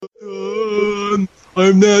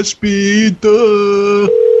I'm not speed.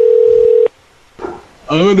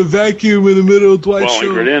 I'm in a vacuum in the middle of Dwight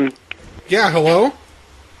show. In. Yeah, hello?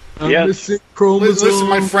 I'm missing chromosome. Listen,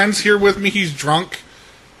 my friend's here with me. He's drunk.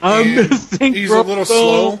 I'm missing He's chromosome. a little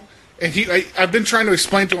slow. And I've been trying to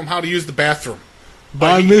explain to him how to use the bathroom.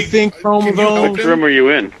 But I'm missing chromosomes. What room are you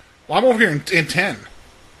in? Well, I'm over here in 10.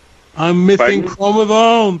 I'm missing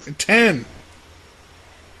chromosomes. In 10.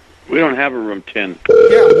 We don't have a room 10.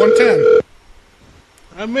 Yeah, 110.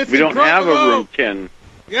 I'm missing We don't have a chromosomes. room 10.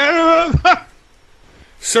 Yeah.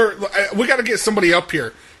 Sir, we got to get somebody up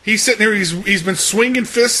here. He's sitting here. He's been swinging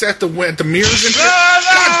fists at the mirrors and God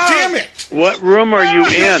damn it! What room are you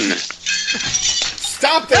in?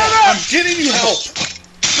 Stop that! I'm getting you help.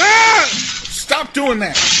 Stop doing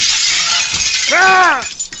that.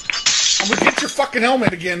 I'm gonna get your fucking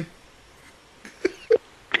helmet again.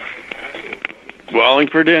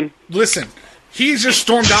 Wallingford in. Listen, he's just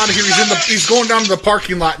stormed out of here. He's going down to the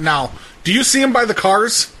parking lot now. Do you see him by the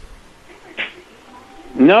cars?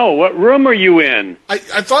 No, what room are you in? I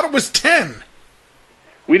thought it was 10.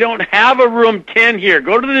 We don't have a room 10 here.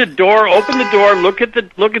 Go to the door, open the door, look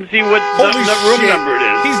and see what Holy room shit. number it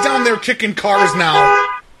is. He's down there kicking cars now.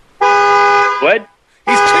 What?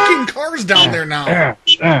 He's kicking cars down there now.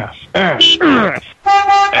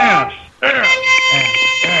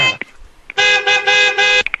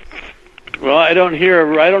 Well, I don't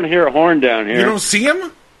hear a horn down here. You don't see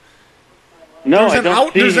him? No, I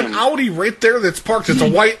don't see There's him. an Audi right there that's parked. It's a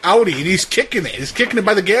white Audi, and he's kicking it. He's kicking it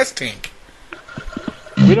by the gas tank.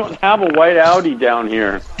 We don't have a white Audi down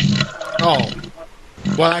here. Oh.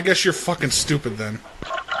 Well, I guess you're fucking stupid then.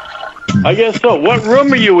 I guess so. What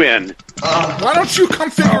room are you in? Why don't you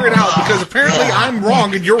come figure it out? Because apparently I'm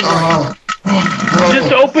wrong and you're right.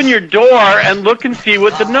 Just open your door and look and see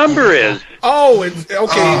what the number is. Oh,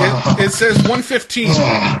 okay. It says 115.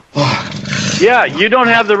 Yeah, you don't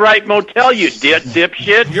have the right motel, you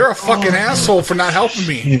dipshit. You're a fucking asshole for not helping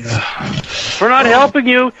me. For not helping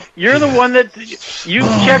you, you're the one that you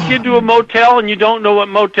checked into a motel and you don't know what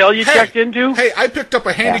motel you checked into? Hey, I picked up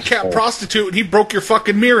a handicapped prostitute and he broke your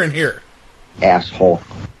fucking mirror in here. Asshole.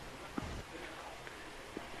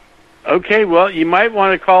 Okay, well, you might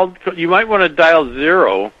want to dial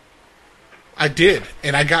 0. I did,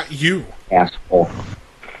 and I got you. Asshole.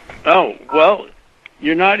 Oh, well,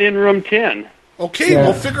 you're not in room 10. Okay,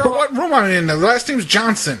 we'll figure out what room I'm in. The last name's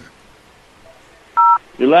Johnson.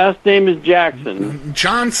 Your last name is Jackson.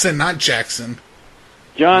 Johnson, not Jackson.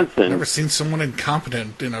 Johnson. Never seen someone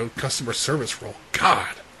incompetent in a customer service role.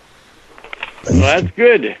 God. Well, that's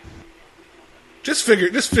good. Just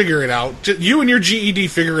figure it out. You and your GED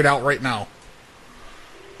figure it out right now.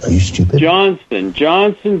 Are you stupid? Johnson.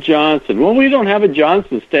 Well, we don't have a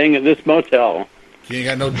Johnson staying at this motel. You ain't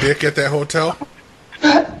got no dick at that hotel?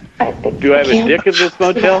 Do I have a dick at this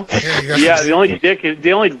motel? Yeah, the only dick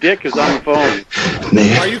is on the phone.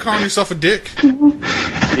 Why are you calling yourself a dick?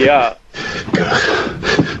 Yeah.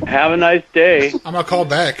 Have a nice day. I'm gonna call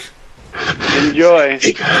back. Enjoy.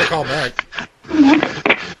 I'm gonna call back.